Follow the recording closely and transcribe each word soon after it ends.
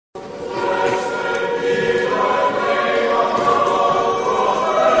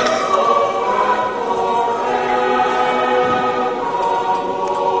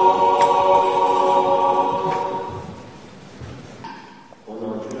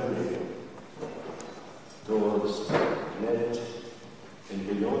towards Lent, and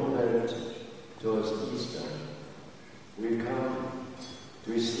beyond Lent towards Easter, we come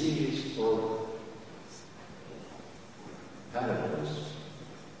to a series of parables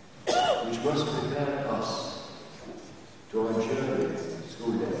which must prepare us to our journey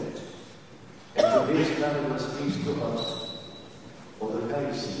through Lent. And today's parable speaks to us of the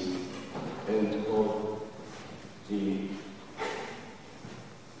Pharisee and of the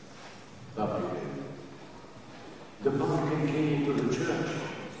publican. The publican came into the church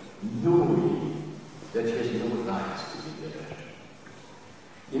knowing that he has no right to be there.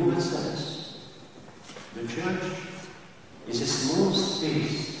 In what sense? The church is a small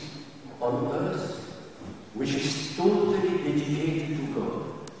space on earth which is totally dedicated to God,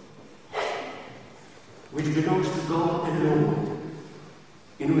 which belongs to God alone,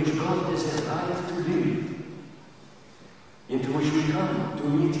 in which God has a right to live, into which we come to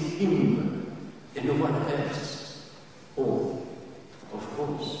meet Him and no one else. Or, of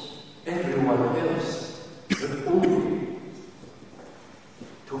course, everyone else, but only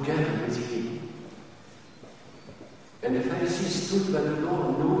together with Him. And the Pharisee stood by the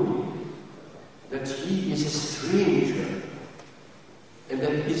door knowing that he is a stranger and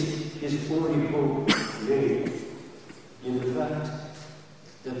that his only hope lay in the fact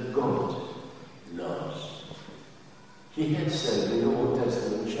that God loves. He had said in the Old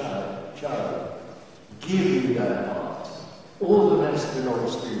Testament, child, give me thy heart. All the rest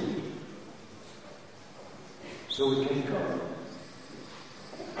belongs to you. So we can come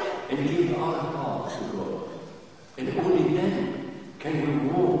and give our heart to God. And only then can we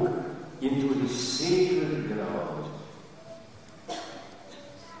walk into the sacred ground.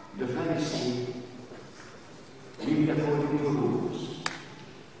 The Pharisee lived according to rules.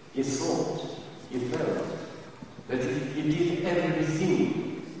 He thought, he felt, that if he did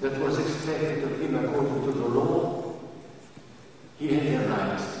everything that was expected of him according to the law, he had a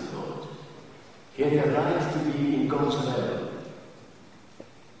right to God. He had a right to be in God's realm.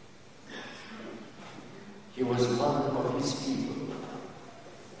 He was one of his people.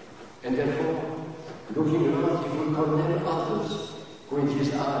 And therefore, looking around, he would condemn others who in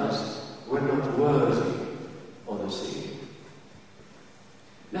his eyes were not worthy of the same.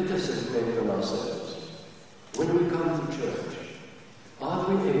 Let us reflect on ourselves. When we come to church, are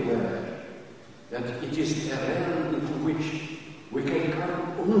we aware that it is a realm into which we can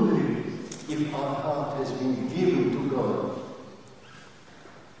come only if our heart has been given to God,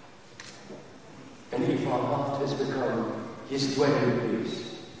 and if our heart has become His dwelling place?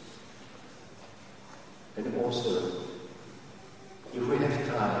 And also, if we have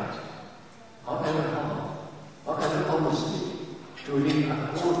tried, however hard, however honestly, to live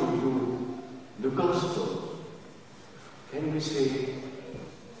according to the gospel, can we say,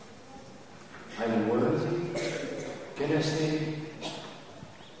 I'm worthy? Can I say,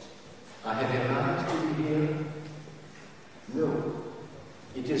 I have a right to be here? No.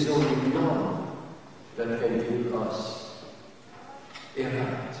 It is only none that can give us a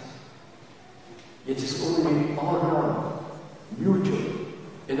right. It is only our love, mutual,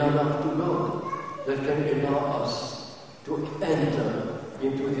 and our love to God that can allow us to enter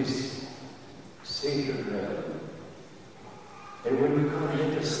into this sacred realm. And when we come,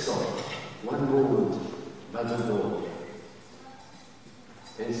 let us stop one moment by the door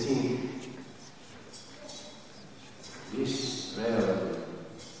and think, this realm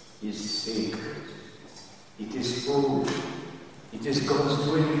is sacred. It is holy. It is God's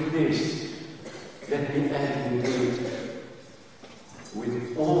dwelling place. Let me enter into it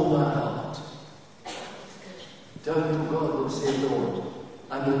with all my heart. Turn to God and say, Lord,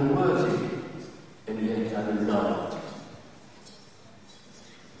 I'm unworthy, and yet I'm loved.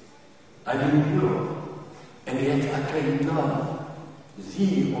 I'm impure, and yet I can love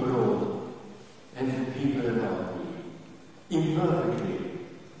Thee, O Lord, and the people around me. Imperfectly,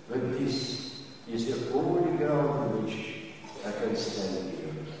 but this is the only ground on which I can stand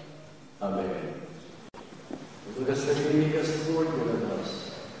here. Amen. Благослови Господь на нас,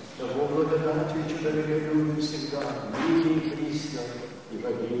 того благодатью человека любви всегда, ныне и присно, и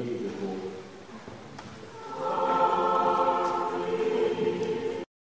во веки веков.